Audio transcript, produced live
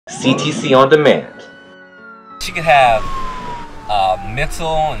CTC on demand. She could have mental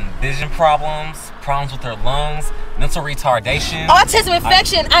and vision problems, problems with her lungs, mental retardation. Autism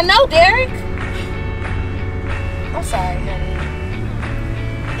infection. I know, Derek. I'm sorry, honey.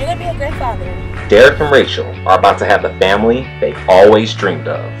 You're gonna be a great father. Derek and Rachel are about to have the family they've always dreamed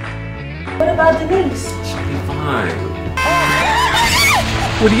of. What about Denise? She'll be fine.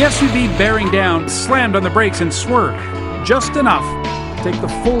 With the SUV bearing down, slammed on the brakes and swerved just enough to take the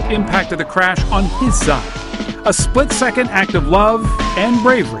full impact of the crash on his side. A split-second act of love and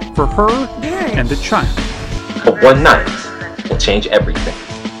bravery for her and the child. But one night will change everything,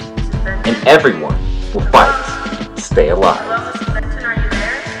 and everyone will fight to stay alive.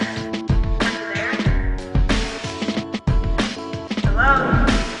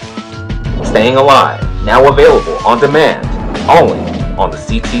 Staying Alive, now available on demand, only on the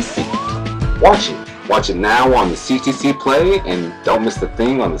CTC. Watch it now on the CTC Play, and don't miss the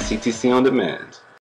thing on the CTC On Demand.